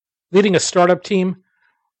Leading a startup team?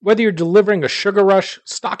 Whether you're delivering a sugar rush,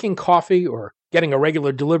 stocking coffee, or getting a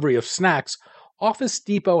regular delivery of snacks, Office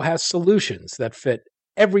Depot has solutions that fit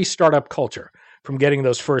every startup culture, from getting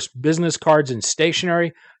those first business cards and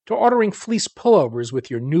stationery to ordering fleece pullovers with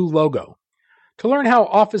your new logo. To learn how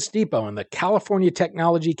Office Depot and the California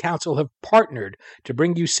Technology Council have partnered to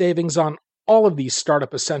bring you savings on all of these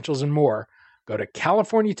startup essentials and more, go to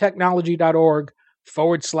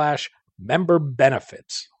californiatechnology.org/member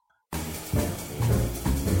benefits.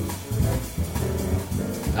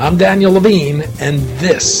 I'm Daniel Levine, and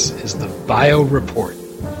this is the Bio Report.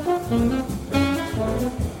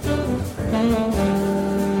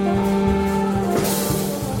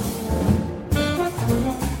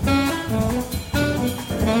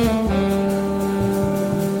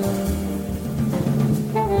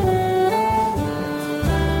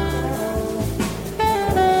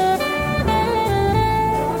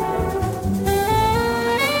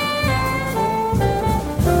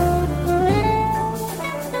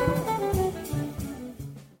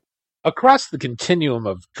 Across the continuum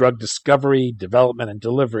of drug discovery, development, and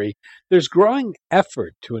delivery, there's growing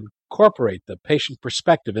effort to incorporate the patient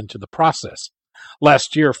perspective into the process.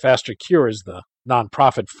 Last year, FasterCures, the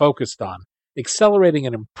nonprofit focused on accelerating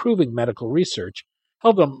and improving medical research,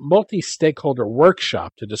 held a multi-stakeholder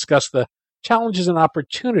workshop to discuss the challenges and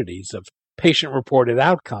opportunities of patient-reported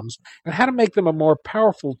outcomes and how to make them a more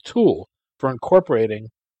powerful tool for incorporating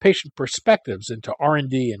patient perspectives into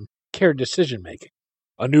R&D and care decision-making.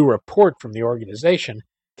 A new report from the organization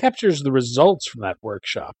captures the results from that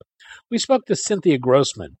workshop. We spoke to Cynthia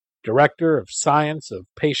Grossman, Director of Science of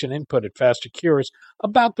Patient Input at FasterCures,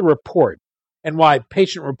 about the report and why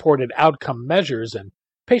patient-reported outcome measures and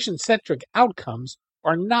patient-centric outcomes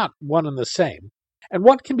are not one and the same, and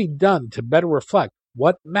what can be done to better reflect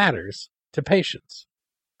what matters to patients.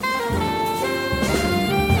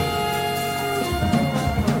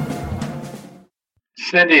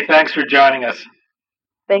 Cindy, thanks for joining us.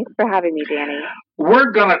 Thanks for having me, Danny.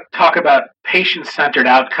 We're going to talk about patient-centered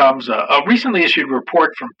outcomes, a recently issued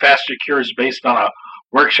report from FasterCures based on a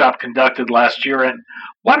workshop conducted last year, and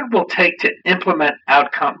what it will take to implement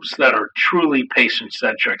outcomes that are truly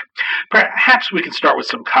patient-centric. Perhaps we can start with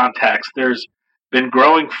some context. There's been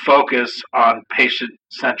growing focus on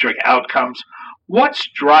patient-centric outcomes. What's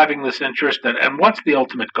driving this interest, and what's the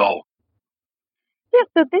ultimate goal? Yeah,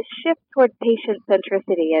 so this shift toward patient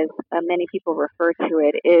centricity, as many people refer to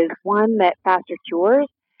it, is one that FasterCures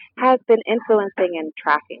has been influencing and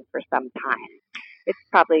tracking for some time. It's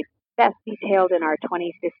probably best detailed in our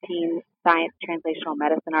 2015 Science Translational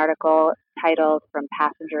Medicine article titled From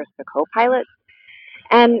Passengers to Co-Pilots.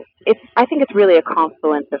 And I think it's really a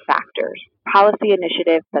confluence of factors. Policy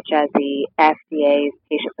initiatives such as the FDA's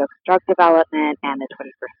Patient-Focused Drug Development and the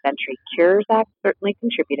 21st Century Cures Act certainly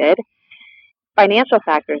contributed. Financial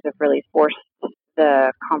factors have really forced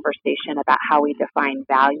the conversation about how we define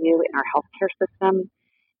value in our healthcare system.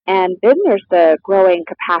 And then there's the growing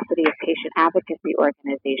capacity of patient advocacy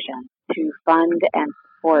organizations to fund and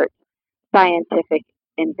support scientific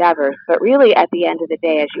endeavors. But really, at the end of the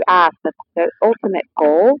day, as you asked, the ultimate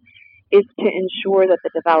goal is to ensure that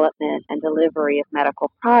the development and delivery of medical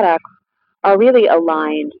products are really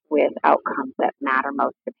aligned with outcomes that matter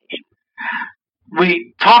most to patients.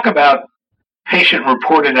 We talk about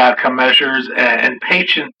patient-reported outcome measures and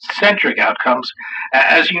patient-centric outcomes.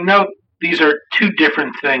 As you note, these are two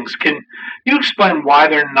different things. Can you explain why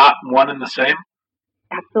they're not one and the same?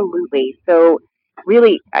 Absolutely. So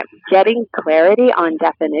really, getting clarity on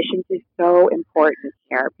definitions is so important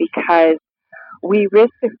here because we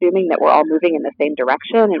risk assuming that we're all moving in the same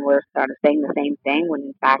direction and we're sort of saying the same thing when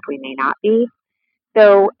in fact we may not be.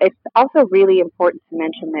 So it's also really important to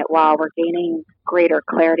mention that while we're gaining greater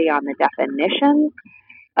clarity on the definitions,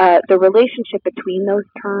 the relationship between those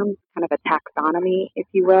terms, kind of a taxonomy, if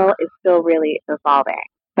you will, is still really evolving.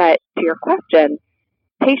 But to your question,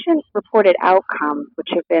 patient-reported outcomes,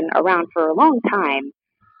 which have been around for a long time,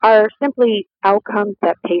 are simply outcomes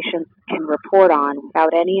that patients can report on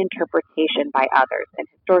without any interpretation by others. And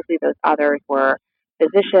historically, those others were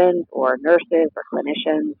physicians or nurses or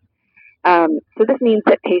clinicians. So this means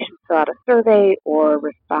that patients fill out a survey or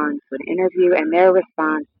respond to an interview, and their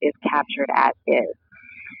response is captured as is.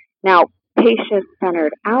 Now,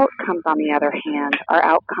 patient-centered outcomes, on the other hand, are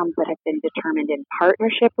outcomes that have been determined in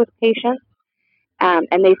partnership with patients,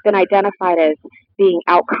 and they've been identified as being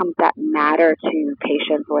outcomes that matter to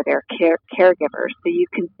patients or their caregivers. So you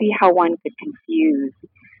can see how one could confuse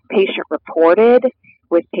patient-reported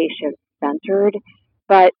with patient-centered,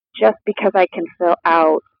 but just because I can fill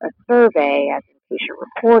out a survey, as in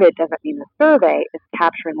patient-reported doesn't mean the survey is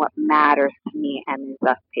capturing what matters to me and is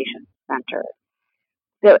thus patient-centered.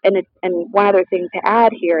 So, and one other thing to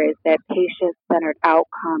add here is that patient-centered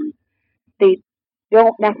outcomes, they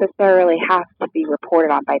don't necessarily have to be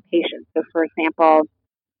reported on by patients. So, for example,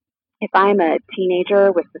 if I'm a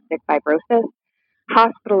teenager with cystic fibrosis,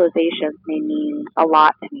 hospitalizations may mean a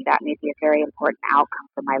lot to me. That may be a very important outcome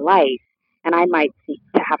for my life, and I might seek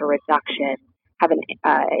to have a reduction, have an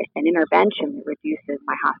intervention that reduces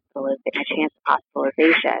my chance of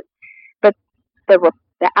hospitalization. But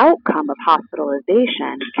the outcome of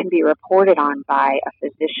hospitalization can be reported on by a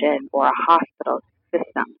physician or a hospital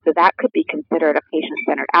system. So that could be considered a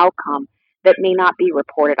patient-centered outcome that may not be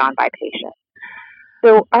reported on by patients.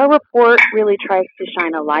 So our report really tries to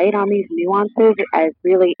shine a light on these nuances as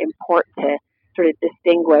really important to sort of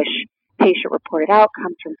distinguish patient-reported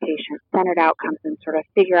outcomes from patient-centered outcomes and sort of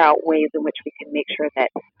figure out ways in which we can make sure that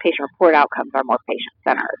patient-reported outcomes are more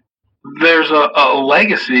patient-centered. There's a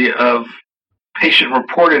legacy of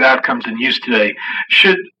patient-reported outcomes in use today.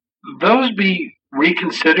 Should those be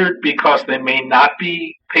reconsidered because they may not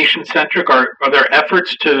be patient-centric? Are there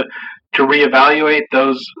efforts to reevaluate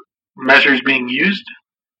those measures being used?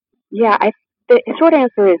 Yeah, the short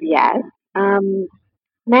answer is yes.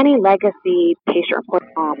 Many legacy patient-reported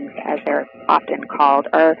outcomes, as they're often called,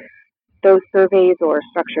 are those surveys or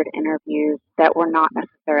structured interviews that were not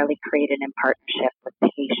necessarily created in partnership with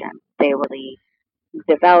patients. They were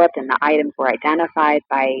developed and the items were identified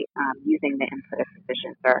by using the input of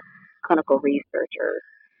physicians or clinical researchers.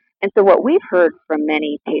 And so what we've heard from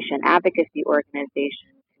many patient advocacy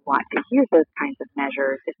organizations who want to use those kinds of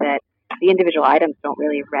measures is that the individual items don't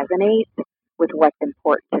really resonate with what's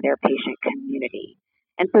important to their patient community.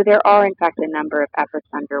 And so there are, in fact, a number of efforts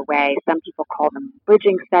underway. Some people call them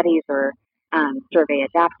bridging studies or survey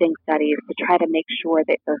adapting studies to try to make sure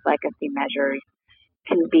that those legacy measures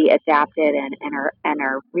can be adapted and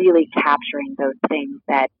are really capturing those things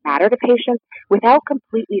that matter to patients without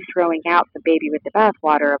completely throwing out the baby with the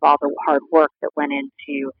bathwater of all the hard work that went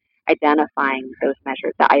into identifying those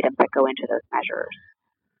measures, the items that go into those measures.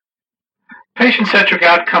 Patient-centric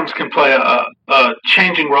outcomes can play a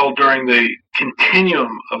changing role during the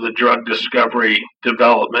continuum of the drug discovery,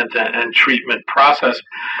 development, and treatment process.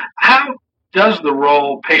 How does the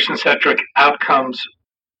role patient-centric outcomes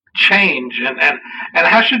change, and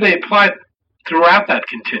how should they apply throughout that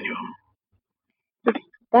continuum?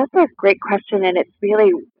 That's a great question, and it's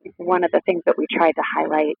really one of the things that we tried to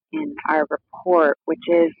highlight in our report, which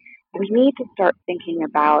is we need to start thinking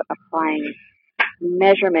about applying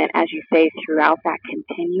measurement, as you say, throughout that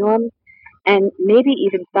continuum, and maybe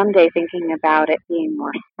even someday thinking about it being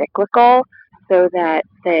more cyclical so that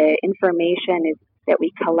the information that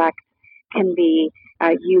we collect can be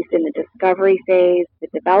used in the discovery phase, the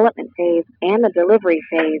development phase, and the delivery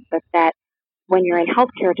phase, but that when you're in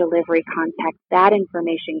healthcare delivery context, that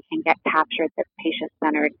information can get captured that's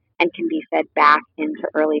patient-centered and can be fed back into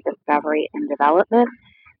early discovery and development.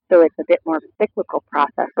 So it's a bit more of a cyclical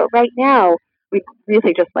process. But right now, we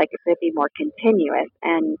really just like it to be more continuous.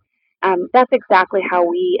 And that's exactly how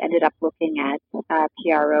we ended up looking at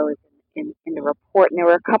PROs in the report. And there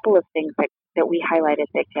were a couple of things that we highlighted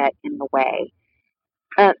that get in the way.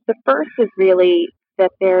 The first is really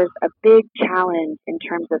that there's a big challenge in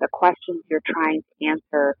terms of the questions you're trying to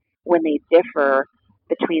answer when they differ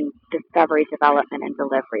between discovery, development, and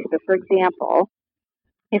delivery. So, for example,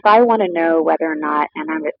 if I want to know whether or not, and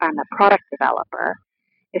I'm a product developer,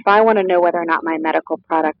 if I want to know whether or not my medical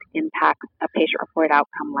product impacts a patient-reported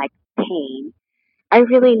outcome like pain, I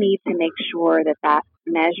really need to make sure that that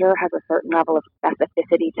measure has a certain level of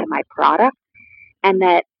specificity to my product and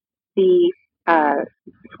that the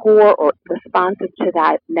score or responses to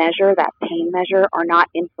that measure, that pain measure, are not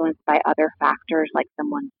influenced by other factors like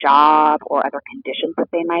someone's job or other conditions that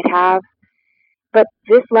they might have. But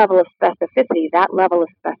this level of specificity, that level of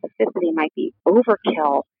specificity might be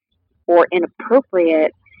overkill or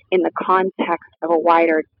inappropriate in the context of a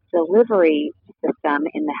wider delivery system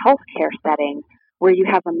in the healthcare setting where you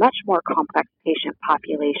have a much more complex patient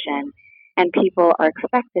population and people are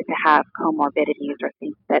expected to have comorbidities or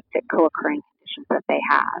things that co-occurring conditions that they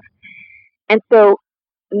have. And so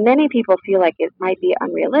many people feel like it might be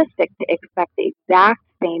unrealistic to expect the exact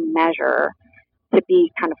same measure to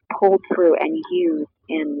be kind of pulled through and used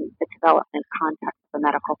in the development context of a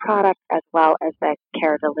medical product as well as the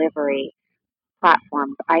care delivery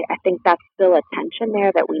platform. I think that's still a tension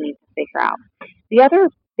there that we need to figure out. The other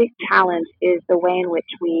big challenge is the way in which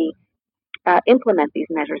we implement these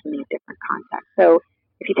measures in these different contexts. So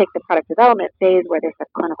if you take the product development phase where there's a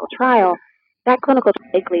clinical trial, that clinical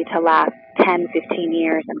trial is likely to last 10, 15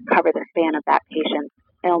 years and cover the span of that patient's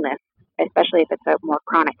illness, especially if it's a more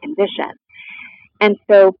chronic condition. And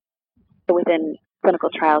so within clinical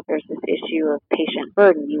trials, there's this issue of patient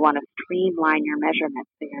burden. You want to streamline your measurements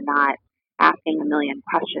so you're not asking a million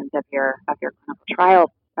questions of your clinical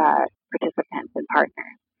trial participants and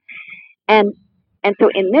partners. And so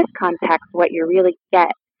in this context, what you really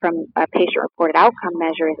get from a patient-reported outcome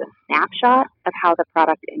measure is a snapshot of how the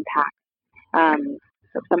product impacts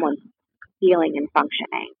someone's feeling and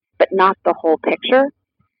functioning, but not the whole picture.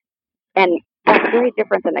 And that's very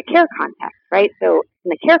different than the care context, right? So in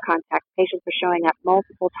the care context, patients are showing up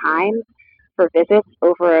multiple times for visits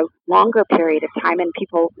over a longer period of time, and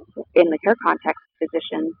people in the care context,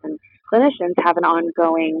 physicians and clinicians, have an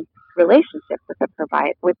ongoing relationship with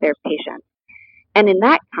their patients. And in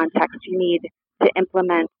that context, you need to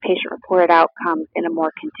implement patient-reported outcomes in a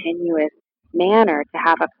more continuous manner to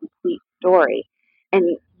have a complete story. And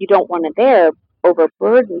you don't want to there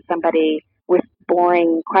overburden somebody with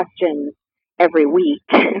boring questions every week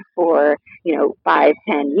for 5,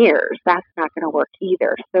 10 years. That's not going to work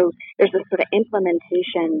either. So there's this sort of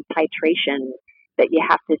implementation titration that you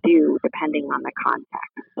have to do depending on the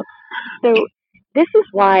context. So this is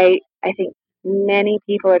why I think many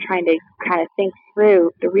people are trying to kind of think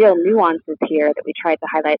through the real nuances here that we tried to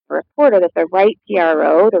highlight in the report, are that the right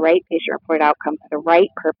PRO, the right patient-reported outcome for the right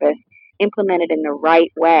purpose, implemented in the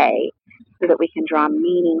right way so that we can draw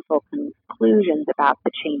meaningful conclusions about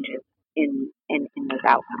the changes in those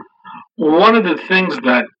outcomes. One of the things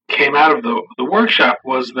that came out of the workshop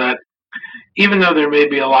was that even though there may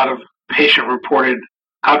be a lot of patient-reported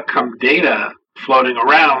outcome data floating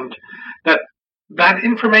around, that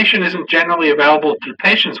information isn't generally available to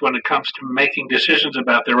patients when it comes to making decisions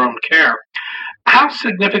about their own care. How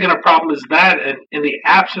significant a problem is that in the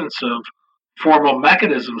absence of formal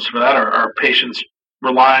mechanisms for that? Are patients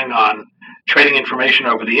relying on trading information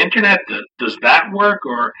over the internet? Does that work,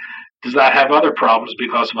 or does that have other problems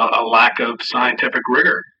because of a lack of scientific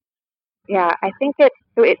rigor? Yeah, I think it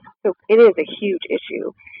is a huge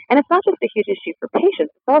issue. And it's not just a huge issue for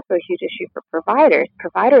patients, it's also a huge issue for providers.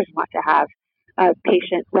 Providers want to have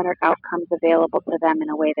patient-centered outcomes available to them in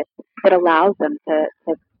a way that allows them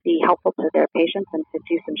to be helpful to their patients and to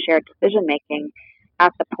do some shared decision-making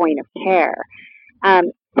at the point of care.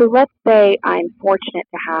 So let's say I'm fortunate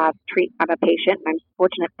to have I'm a patient, and I'm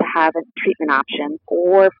fortunate to have a treatment option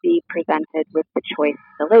or be presented with the choice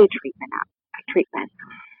to delay treatment.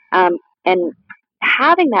 And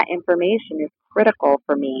having that information is critical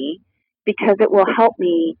for me because it will help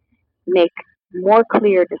me make more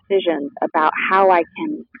clear decisions about how I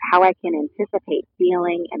can anticipate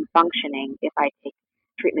feeling and functioning if I take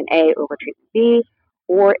treatment A over treatment B,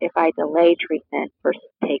 or if I delay treatment versus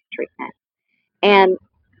take treatment. And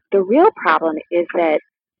the real problem is that,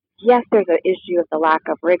 yes, there's an issue of the lack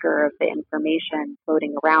of rigor of the information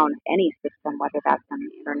floating around any system, whether that's on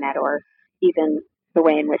the internet or even the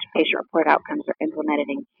way in which patient-reported outcomes are implemented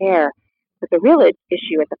in care. But the real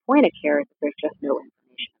issue at the point of care is that there's just no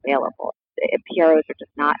information available. PROs are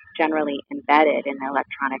just not generally embedded in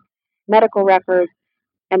electronic medical records,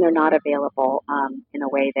 and they're not available in a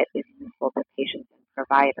way that is useful to patients and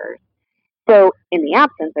providers. So in the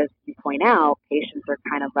absence, as you point out, patients are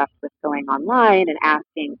kind of left with going online and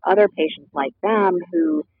asking other patients like them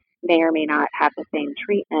who may or may not have the same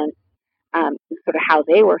treatment, sort of how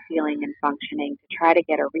they were feeling and functioning to try to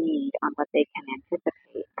get a read on what they can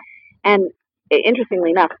anticipate. And interestingly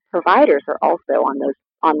enough, providers are also on those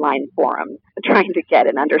online forums trying to get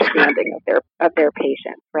an understanding of their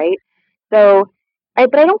patients, right? So,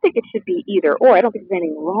 but I don't think it should be either or. I don't think there's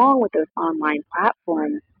anything wrong with those online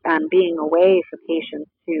platforms being a way for patients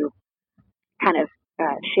to kind of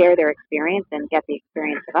share their experience and get the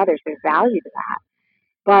experience of others. There's value to that.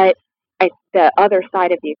 But the other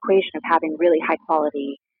side of the equation of having really high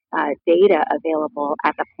quality data available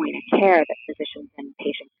at the point of care that physicians and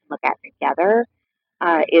patients can look at together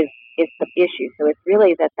is the issue. So it's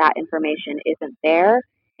really that information isn't there,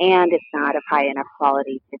 and it's not of high enough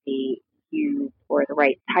quality to be used, or the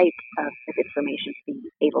right type of information to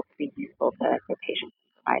be able to be useful to patients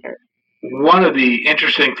and providers. One of the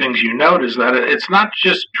interesting things you note is that it's not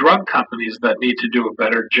just drug companies that need to do a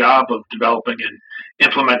better job of developing and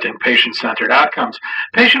implementing patient-centered outcomes.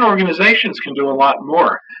 Patient organizations can do a lot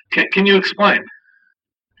more. Can you explain?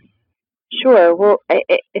 Sure. Well,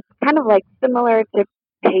 it's kind of like similar to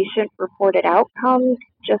patient-reported outcomes.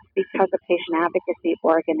 Just because a patient advocacy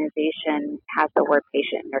organization has the word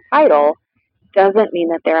patient in their title doesn't mean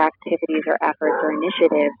that their activities or efforts or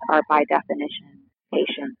initiatives are by definition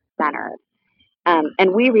patient-centered.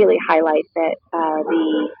 And we really highlight that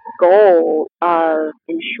the goal of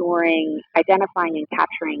identifying and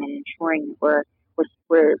capturing and ensuring that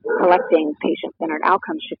we're collecting patient-centered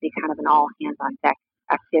outcomes should be kind of an all-hands-on-deck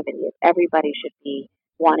activity. Everybody should be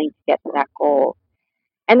wanting to get to that goal.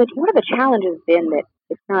 And one of the challenges has been that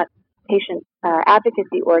it's not patient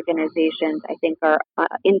advocacy organizations, I think, are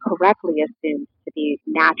incorrectly assumed to be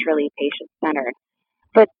naturally patient-centered.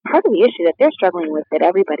 But part of the issue that they're struggling with, that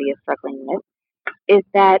everybody is struggling with, is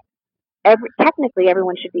that technically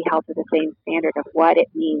everyone should be held to the same standard of what it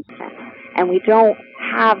means. And we don't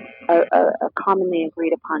have a commonly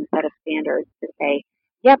agreed upon set of standards to say,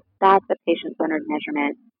 yep, that's a patient-centered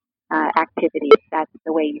measurement activity. That's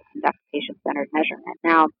the way you conduct patient-centered measurement.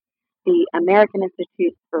 Now, the American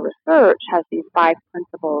Institute for Research has these 5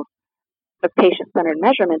 principles of patient-centered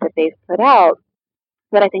measurement that they've put out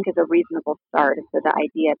that I think is a reasonable start. So the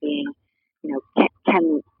idea being,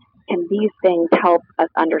 can these things help us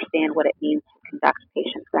understand what it means to conduct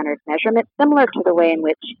patient-centered measurement, similar to the way in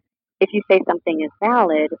which if you say something is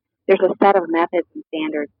valid, there's a set of methods and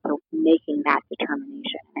standards for making that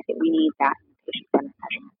determination. I think we need that in the patient-centered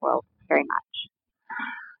measurement world very much.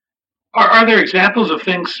 Are there examples of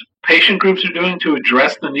things patient groups are doing to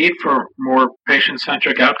address the need for more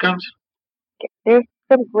patient-centric outcomes? There's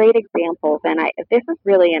some great examples, and this is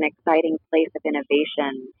really an exciting place of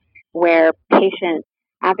innovation where patient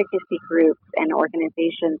advocacy groups and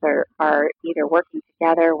organizations are either working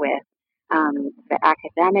together with the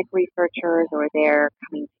academic researchers, or they're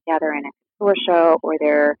coming together in a consortia, or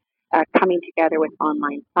they're coming together with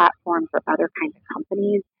online platforms or other kinds of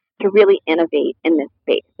companies to really innovate in this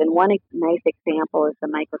space. And one nice example is the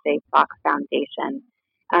Michael J. Fox Foundation,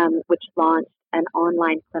 which launched an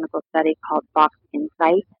online clinical study called Fox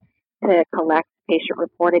Insight to collect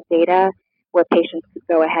patient-reported data where patients could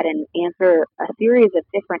go ahead and answer a series of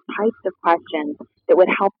different types of questions that would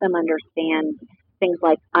help them understand things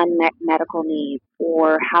like unmet medical needs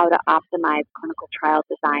or how to optimize clinical trial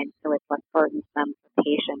design so it's less burdensome for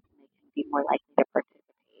patients and they can be more likely to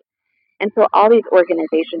participate. And so all these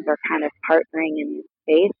organizations are kind of partnering in this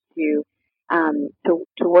space to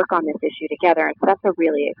work on this issue together. And so that's a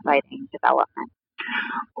really exciting development.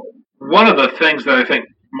 One of the things that I think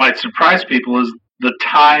might surprise people is the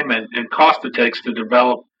time and cost it takes to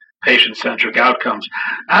develop patient-centric outcomes.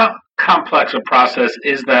 How complex a process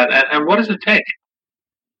is that, and what does it take?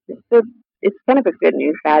 It's kind of a good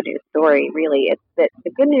news, bad news story, really. It's that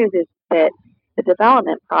the good news is that the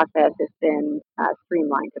development process has been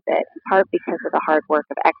streamlined a bit, in part because of the hard work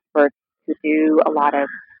of experts who do a lot of,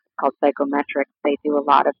 called psychometrics. They do a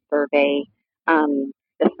lot of survey.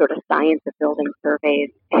 The sort of science of building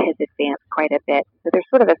surveys has advanced quite a bit. So there's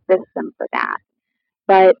sort of a system for that.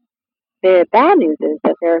 But the bad news is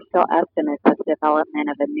that there are still estimates that the development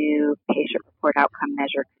of a new patient report outcome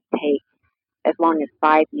measure could take as long as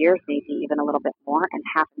 5 years, maybe even a little bit more, and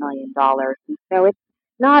 $500,000. And so it's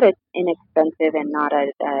not as inexpensive and not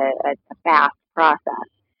a fast process.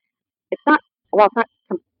 It's not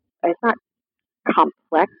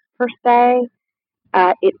complex per se.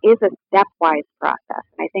 It is a stepwise process,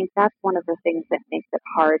 and I think that's one of the things that makes it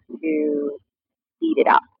hard to speed it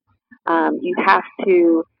up. You have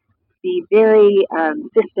to be very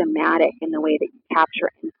systematic in the way that you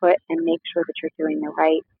capture input and make sure that you're doing the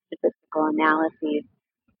right statistical analyses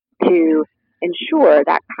to ensure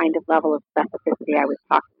that kind of level of specificity I was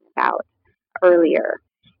talking about earlier.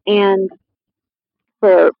 And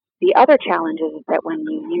for the other challenges is that when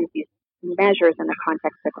you use these measures in the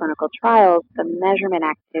context of clinical trials, the measurement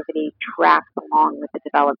activity tracks along with the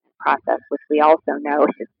development process, which we also know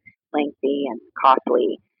is lengthy and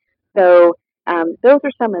costly. So those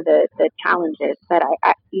are some of the challenges. But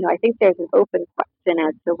I think there's an open question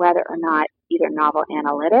as to whether or not either novel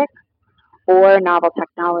analytics or novel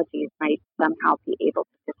technologies might somehow be able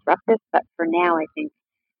to disrupt this. But for now, I think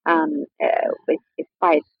it's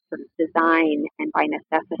by sort of design and by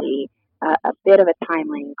necessity a bit of a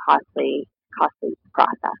timely and costly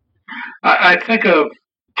process. I think of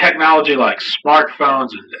technology like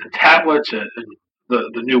smartphones and tablets and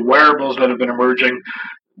the new wearables that have been emerging,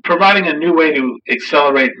 providing a new way to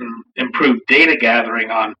accelerate and improve data gathering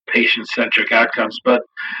on patient-centric outcomes. But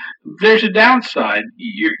there's a downside.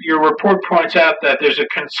 Your report points out that there's a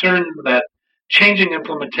concern that changing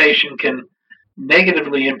implementation can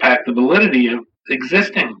negatively impact the validity of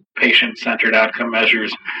existing patient-centered outcome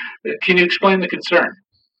measures. Can you explain the concern?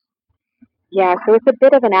 Yeah, so it's a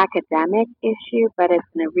bit of an academic issue, but it's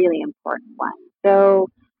a really important one. So,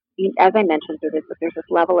 as I mentioned, there's this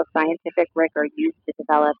level of scientific rigor used to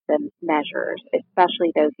develop the measures,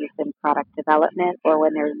 especially those used in product development or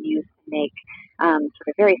when they're used to make sort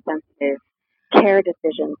of very sensitive care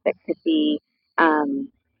decisions that could be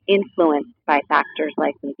influenced by factors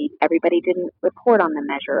like maybe everybody didn't report on the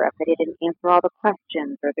measure, or if they didn't answer all the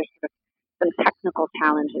questions, or there's sort of some technical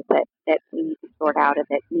challenges that we need to sort out, or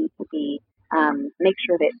that need to be make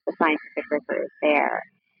sure that the scientific rigor is there.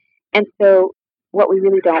 And so what we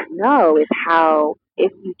really don't know is how,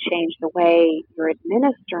 if you change the way you're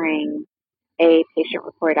administering a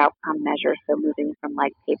patient-reported outcome measure, so moving from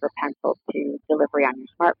like paper pencil to delivery on your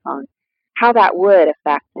smartphone, how that would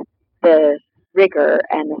affect the rigor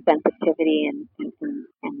and the sensitivity and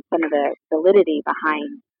some of the validity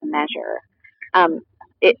behind the measure.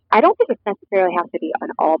 I don't think it necessarily has to be an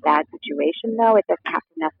all bad situation, though. It doesn't have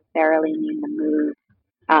to necessarily mean the move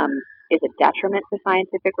is a detriment to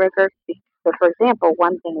scientific rigor. So, for example,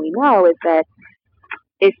 one thing we know is that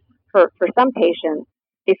if for some patients,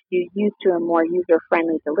 if you use to a more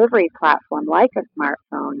user-friendly delivery platform like a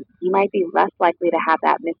smartphone, you might be less likely to have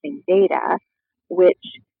that missing data, which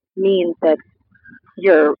means that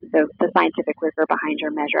the scientific rigor behind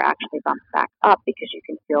your measure actually bumps back up because you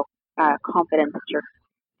can feel confident that you're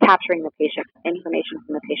capturing the patient information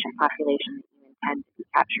from the patient population that you intend to be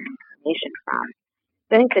capturing information from.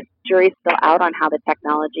 So I think the jury's still out on how the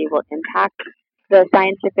technology will impact the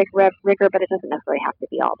scientific rigor, but it doesn't necessarily have to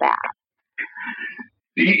be all bad.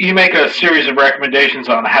 You make a series of recommendations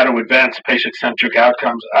on how to advance patient-centric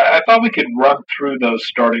outcomes. I thought we could run through those,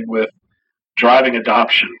 starting with driving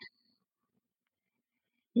adoption.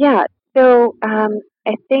 Yeah, so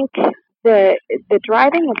I think the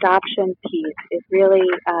driving adoption piece is really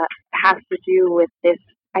has to do with this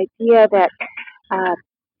idea that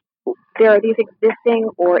there are these existing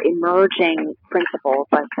or emerging principles,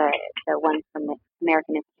 like the ones from the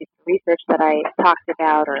American Institute for Research that I talked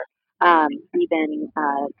about, or even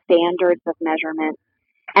standards of measurement.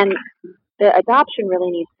 And the adoption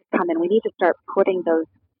really needs to come in. We need to start putting those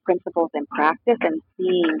principles in practice and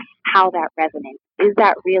seeing how that resonates. Is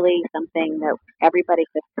that really something that everybody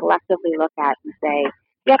could collectively look at and say,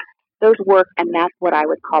 yep, those work, and that's what I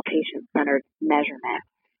would call patient-centered measurement?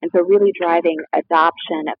 And so really driving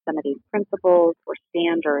adoption of some of these principles or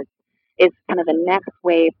standards is kind of the next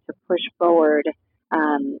wave to push forward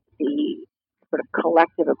the sort of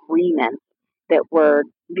collective agreement that we're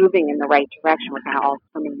moving in the right direction. We're kind of all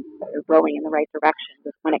rowing in the right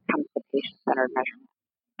direction when it comes to patient-centered measurement.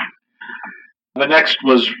 The next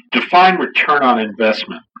was define return on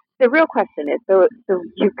investment. The real question is, so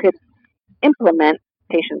you could implement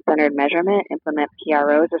patient-centered measurement, implement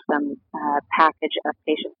PROs or some package of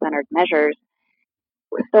patient-centered measures.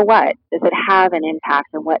 So what? Does it have an impact,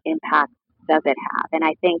 and what impact does it have? And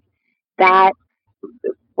I think that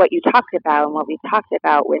what you talked about and what we talked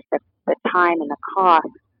about with the time and the cost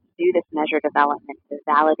to do this measure development, to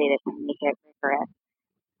validate it, to make it rigorous,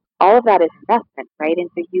 all of that is investment, right? And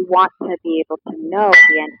so you want to be able to know at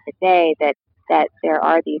the end of the day that there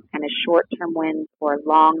are these kind of short-term wins or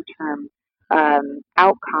long-term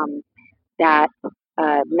outcomes that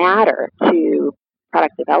matter to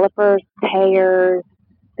product developers, payers,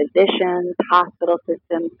 physicians, hospital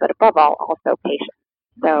systems, but above all, also patients.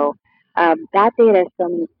 So that data still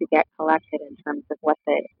needs to get collected in terms of what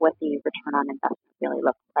the return on investment really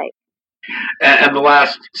looks like. And the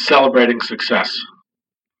last, celebrating success.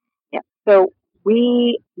 Yeah. So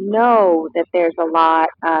we know that there's a lot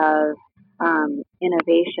of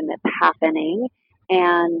innovation that's happening,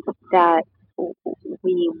 and that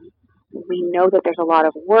we know that there's a lot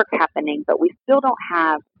of work happening, but we still don't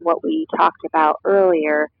have what we talked about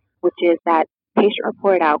earlier, which is that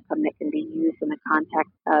patient-reported outcome that can be used in the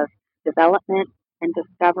context of development and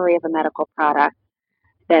discovery of a medical product,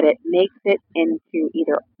 that it makes it into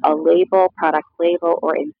either a label, product label,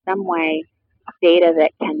 or in some way data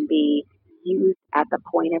that can be used at the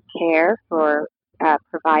point of care for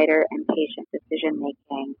provider and patient decision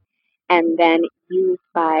making, and then used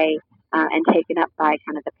by and taken up by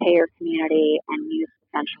kind of the payer community and used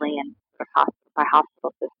potentially in by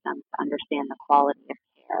hospital systems to understand the quality of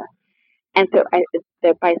care. And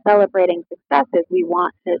so by celebrating successes, we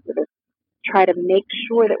want to sort of try to make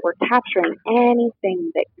sure that we're capturing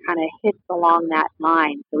anything that kind of hits along that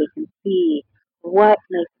line, so we can see what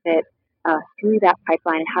makes it through that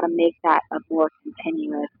pipeline and how to make that a more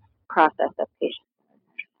continuous process of patient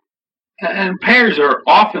measurement. And payers are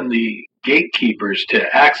often the gatekeepers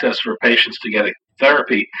to access for patients to get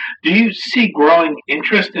therapy. Do you see growing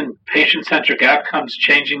interest in patient-centric outcomes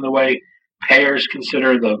changing the way payers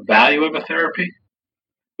consider the value of a therapy?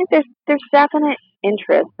 I think there's definite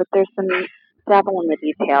interest, but there's some devil in the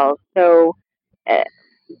details. So,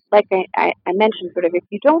 like I mentioned, sort of, if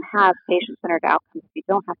you don't have patient-centered outcomes, if you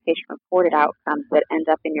don't have patient-reported outcomes that end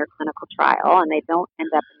up in your clinical trial and they don't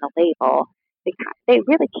end up in the label, they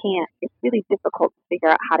really can't. It's really difficult to figure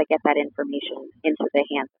out how to get that information into the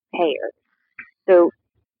hands of payers. So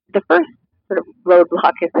the first sort of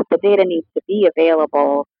roadblock is that the data needs to be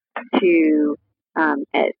available to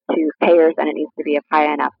payers, and it needs to be of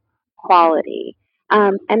high enough quality.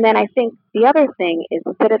 And then I think the other thing is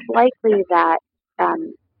that it's likely that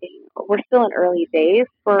we're still in early days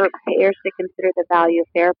for payers to consider the value of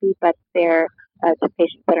therapy, but they're to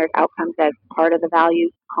patient-centered outcomes as part of the value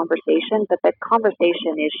conversation. But the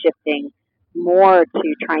conversation is shifting more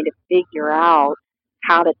to trying to figure out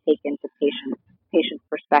how to take into patients'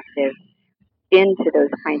 perspective into those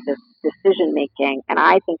kinds of decision making. And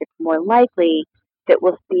I think it's more likely that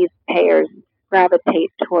we'll see payers gravitate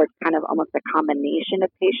towards kind of almost a combination of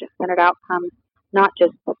patient-centered outcomes, not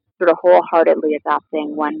just sort of wholeheartedly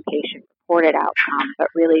adopting one patient-reported outcome, but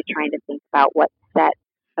really trying to think about what set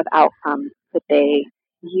of outcomes could they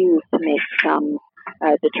use to make some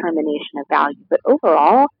determination of value. But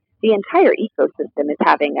overall, the entire ecosystem is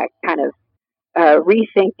having a kind of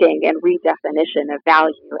rethinking and redefinition of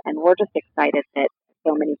value, and we're just excited that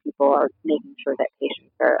so many people are making sure that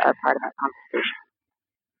patients are part of our conversation.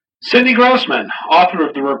 Cynthia Grossman, author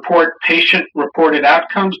of the report Patient-Reported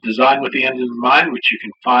Outcomes, Designed with the End in Mind, which you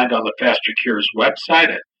can find on the FasterCures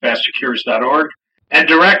website at fastercures.org, and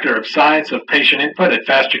Director of Science of Patient Input at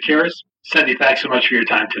FasterCures. Cynthia, thanks so much for your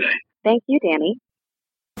time today. Thank you, Danny.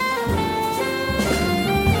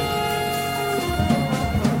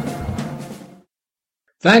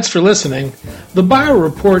 Thanks for listening. The Bio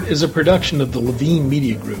Report is a production of the Levine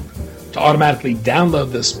Media Group. To automatically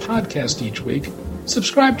download this podcast each week,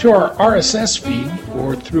 subscribe to our RSS feed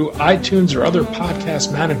or through iTunes or other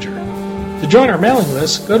podcast manager. To join our mailing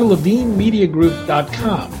list, go to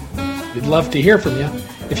levinemediagroup.com. We'd love to hear from you.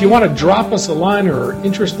 If you want to drop us a line or are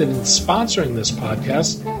interested in sponsoring this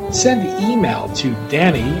podcast, send email to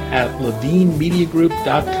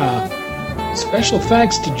danny@levinemediagroup.com. Special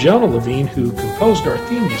thanks to Jonah Levine, who composed our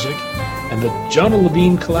theme music, and the Jonah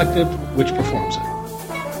Levine Collective, which performs it.